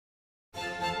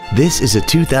This is a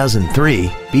 2003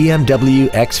 BMW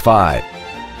X5.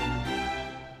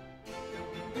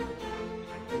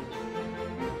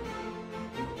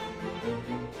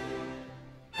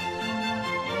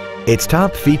 Its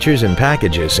top features and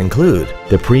packages include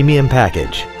the Premium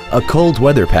Package, a cold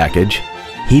weather package,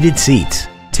 heated seats,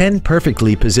 10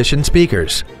 perfectly positioned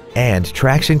speakers, and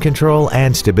traction control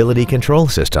and stability control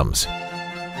systems.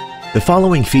 The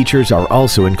following features are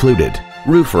also included: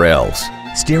 roof rails,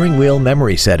 steering wheel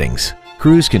memory settings,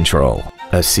 cruise control,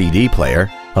 a CD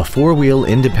player, a four-wheel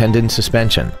independent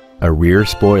suspension, a rear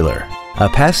spoiler, a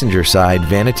passenger side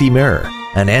vanity mirror,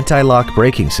 an anti-lock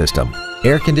braking system,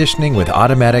 air conditioning with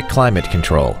automatic climate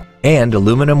control, and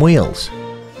aluminum wheels.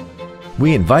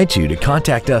 We invite you to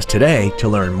contact us today to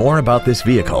learn more about this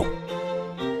vehicle.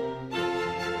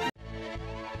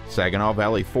 Saginaw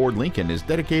Valley Ford Lincoln is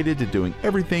dedicated to doing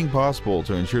everything possible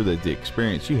to ensure that the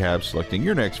experience you have selecting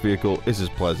your next vehicle is as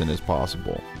pleasant as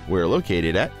possible. We're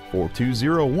located at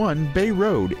 4201 Bay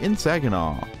Road in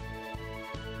Saginaw.